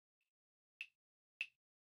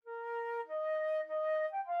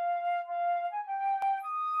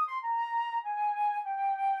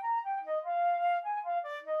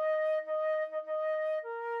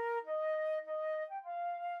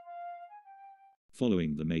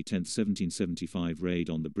following the May 10, 1775 raid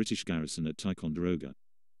on the British garrison at Ticonderoga.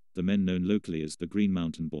 The men known locally as the Green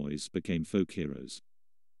Mountain Boys became folk heroes.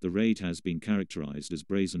 The raid has been characterized as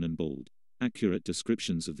brazen and bold. Accurate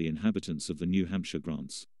descriptions of the inhabitants of the New Hampshire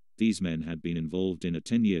grants. These men had been involved in a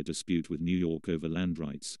 10-year dispute with New York over land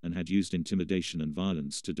rights and had used intimidation and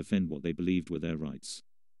violence to defend what they believed were their rights.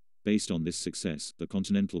 Based on this success, the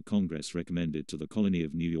Continental Congress recommended to the colony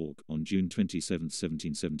of New York on June 27,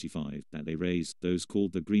 1775, that they raise those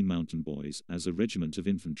called the Green Mountain Boys as a regiment of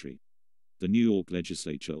infantry. The New York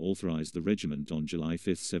legislature authorized the regiment on July 5,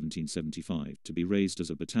 1775, to be raised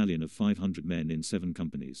as a battalion of 500 men in 7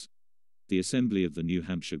 companies. The Assembly of the New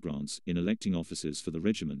Hampshire Grants, in electing officers for the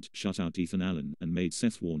regiment, shut out Ethan Allen and made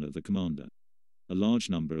Seth Warner the commander. A large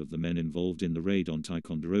number of the men involved in the raid on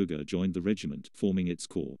Ticonderoga joined the regiment, forming its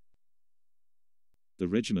core. The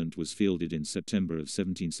regiment was fielded in September of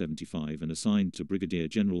 1775 and assigned to Brigadier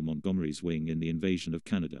General Montgomery's wing in the invasion of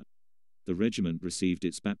Canada. The regiment received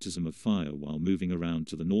its baptism of fire while moving around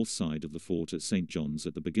to the north side of the fort at St. John's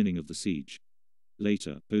at the beginning of the siege.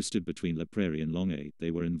 Later, posted between La Prairie and Longueuil, they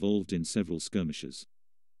were involved in several skirmishes.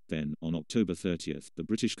 Then, on October 30, the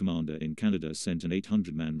British commander in Canada sent an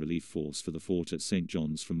 800-man relief force for the fort at St.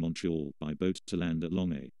 John's from Montreal by boat to land at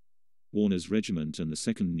Longueuil. Warner's regiment and the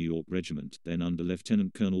 2nd New York Regiment, then under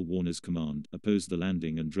Lieutenant Colonel Warner's command, opposed the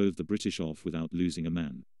landing and drove the British off without losing a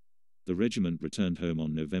man. The regiment returned home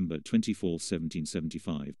on November 24,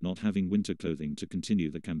 1775, not having winter clothing to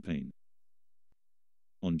continue the campaign.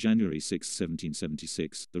 On January 6,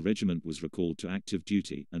 1776, the regiment was recalled to active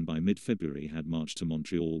duty, and by mid-February had marched to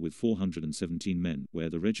Montreal with 417 men, where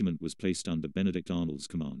the regiment was placed under Benedict Arnold's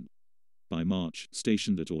command. By March,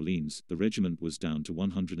 stationed at Orleans, the regiment was down to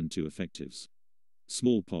 102 effectives.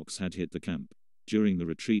 Smallpox had hit the camp. During the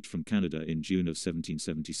retreat from Canada in June of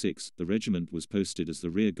 1776, the regiment was posted as the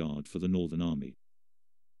rear guard for the Northern Army.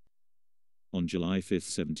 On July 5,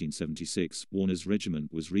 1776, Warner's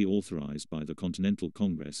regiment was reauthorized by the Continental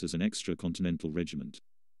Congress as an Extra-Continental Regiment.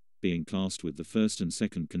 Being classed with the 1st and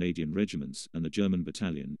 2nd Canadian Regiments and the German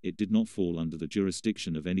Battalion, it did not fall under the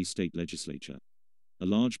jurisdiction of any state legislature. A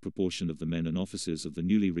large proportion of the men and officers of the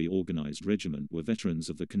newly reorganized regiment were veterans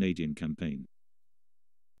of the Canadian campaign.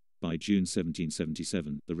 By June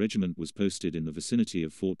 1777, the regiment was posted in the vicinity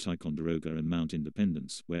of Fort Ticonderoga and Mount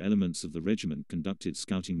Independence, where elements of the regiment conducted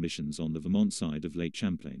scouting missions on the Vermont side of Lake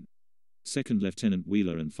Champlain. 2nd Lieutenant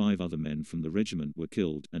Wheeler and 5 other men from the regiment were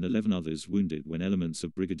killed, and 11 others wounded when elements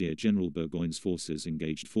of Brigadier General Burgoyne's forces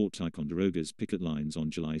engaged Fort Ticonderoga's picket lines on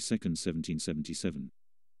July 2, 1777.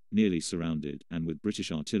 Nearly surrounded, and with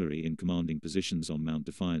British artillery in commanding positions on Mount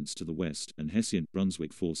Defiance to the west, and Hessian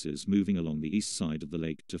Brunswick forces moving along the east side of the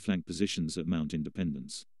lake to flank positions at Mount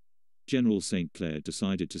Independence. General St. Clair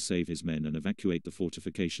decided to save his men and evacuate the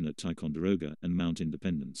fortification at Ticonderoga and Mount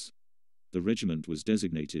Independence. The regiment was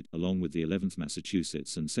designated, along with the 11th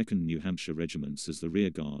Massachusetts and 2nd New Hampshire regiments, as the rear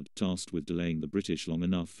guard, tasked with delaying the British long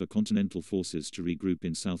enough for Continental forces to regroup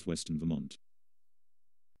in southwestern Vermont.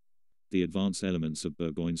 The advance elements of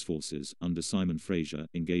Burgoyne's forces, under Simon Fraser,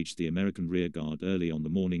 engaged the American rear guard early on the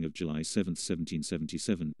morning of July 7,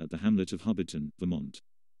 1777, at the hamlet of Hubbardton, Vermont.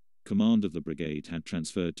 Command of the brigade had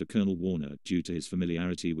transferred to Colonel Warner due to his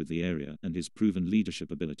familiarity with the area and his proven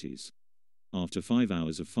leadership abilities. After 5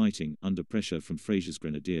 hours of fighting, under pressure from Fraser's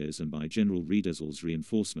grenadiers and by General Reidessel's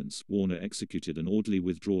reinforcements, Warner executed an orderly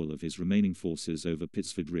withdrawal of his remaining forces over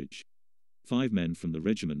Pittsford Ridge. 5 men from the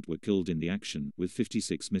regiment were killed in the action, with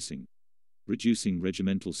 56 missing, reducing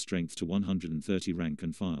regimental strength to 130 rank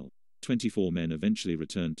and file. 24 men eventually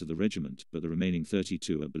returned to the regiment, but the remaining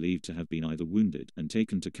 32 are believed to have been either wounded and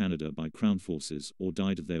taken to Canada by Crown forces, or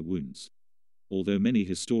died of their wounds. Although many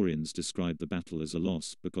historians describe the battle as a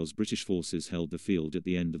loss, because British forces held the field at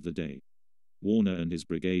the end of the day. Warner and his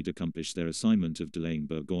brigade accomplished their assignment of delaying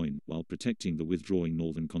Burgoyne, while protecting the withdrawing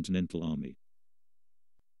Northern Continental Army.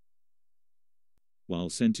 While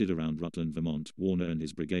centered around Rutland, Vermont, Warner and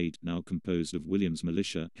his brigade, now composed of Williams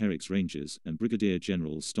Militia, Herrick's Rangers, and Brigadier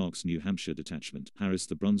General Stark's New Hampshire detachment, harassed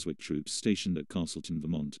the Brunswick troops stationed at Castleton,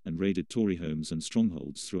 Vermont, and raided Tory homes and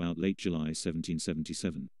strongholds throughout late July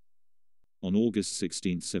 1777. On August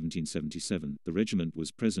 16, 1777, the regiment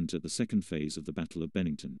was present at the second phase of the Battle of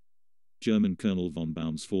Bennington. German Colonel von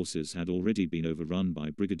Baum's forces had already been overrun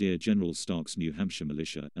by Brigadier General Stark's New Hampshire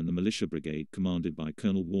militia and the militia brigade commanded by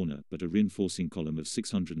Colonel Warner, but a reinforcing column of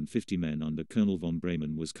 650 men under Colonel von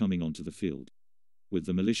Bremen was coming onto the field. With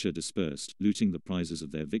the militia dispersed, looting the prizes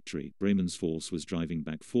of their victory, Bremen's force was driving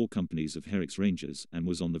back 4 companies of Herrick's Rangers, and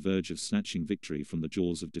was on the verge of snatching victory from the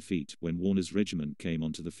jaws of defeat when Warner's regiment came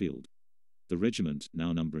onto the field. The regiment,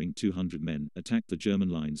 now numbering 200 men, attacked the German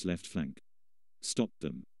line's left flank. stopped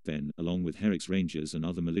them. Then, along with Herrick's Rangers and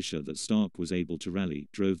other militia that Stark was able to rally,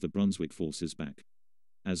 drove the Brunswick forces back.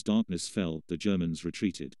 As darkness fell, the Germans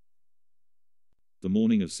retreated. The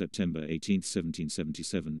morning of September 18,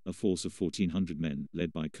 1777, a force of 1,400 men,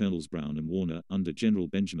 led by Colonels Brown and Warner, under General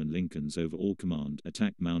Benjamin Lincoln's overall command,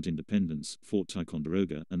 attacked Mount Independence, Fort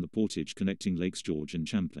Ticonderoga, and the portage connecting Lakes George and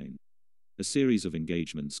Champlain. A series of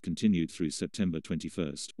engagements continued through September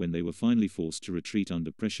 21, when they were finally forced to retreat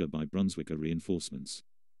under pressure by Brunswicker reinforcements.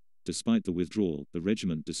 Despite the withdrawal, the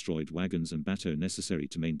regiment destroyed wagons and bateaux necessary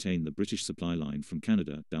to maintain the British supply line from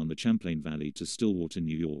Canada down the Champlain Valley to Stillwater,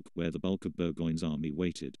 New York, where the bulk of Burgoyne's army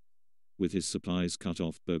waited. With his supplies cut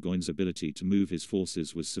off, Burgoyne's ability to move his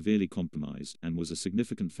forces was severely compromised, and was a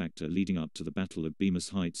significant factor leading up to the Battle of Bemis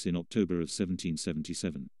Heights in October of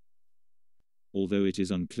 1777. Although it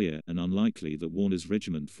is unclear and unlikely that Warner's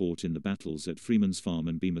regiment fought in the battles at Freeman's Farm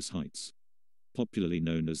and Bemis Heights, popularly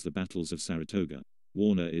known as the Battles of Saratoga.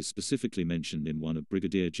 Warner is specifically mentioned in one of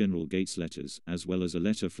Brigadier General Gates' letters, as well as a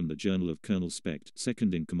letter from the journal of Colonel Specht,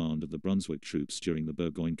 second in command of the Brunswick troops during the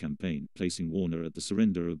Burgoyne campaign, placing Warner at the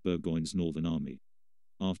surrender of Burgoyne's Northern Army.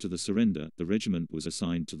 After the surrender, the regiment was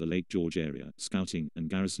assigned to the Lake George area, scouting and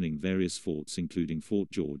garrisoning various forts including Fort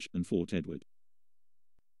George and Fort Edward.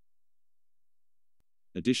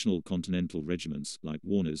 Additional Continental regiments, like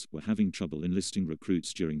Warner's, were having trouble enlisting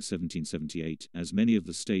recruits during 1778, as many of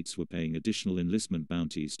the states were paying additional enlistment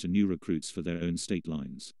bounties to new recruits for their own state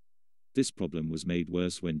lines. This problem was made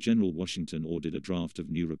worse when General Washington ordered a draft of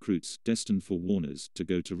new recruits, destined for Warner's, to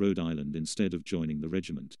go to Rhode Island instead of joining the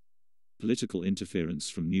regiment. Political interference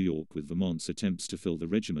from New York with Vermont's attempts to fill the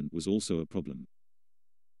regiment was also a problem.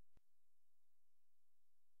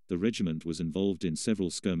 The regiment was involved in several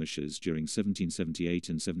skirmishes during 1778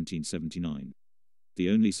 and 1779. The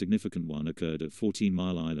only significant one occurred at 14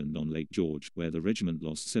 Mile Island on Lake George, where the regiment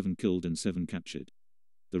lost 7 killed and 7 captured.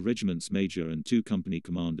 The regiment's major and 2 company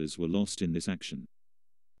commanders were lost in this action.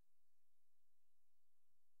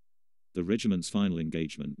 The regiment's final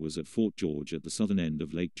engagement was at Fort George at the southern end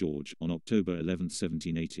of Lake George, on October 11,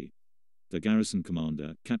 1780. The garrison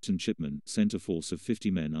commander, Captain Chipman, sent a force of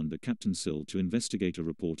 50 men under Captain Sill to investigate a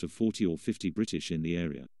report of 40 or 50 British in the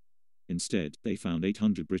area. Instead, they found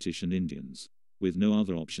 800 British and Indians. With no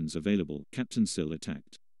other options available, Captain Sill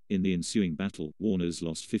attacked. In the ensuing battle, Warner's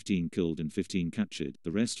lost 15 killed and 15 captured,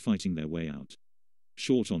 the rest fighting their way out.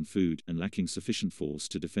 Short on food, and lacking sufficient force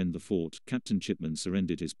to defend the fort, Captain Chipman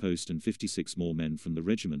surrendered his post and 56 more men from the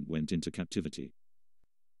regiment went into captivity.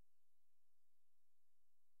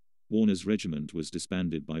 Warner's regiment was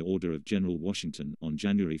disbanded by order of General Washington on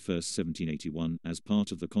January 1, 1781, as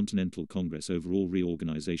part of the Continental Congress overall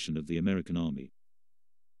reorganization of the American Army.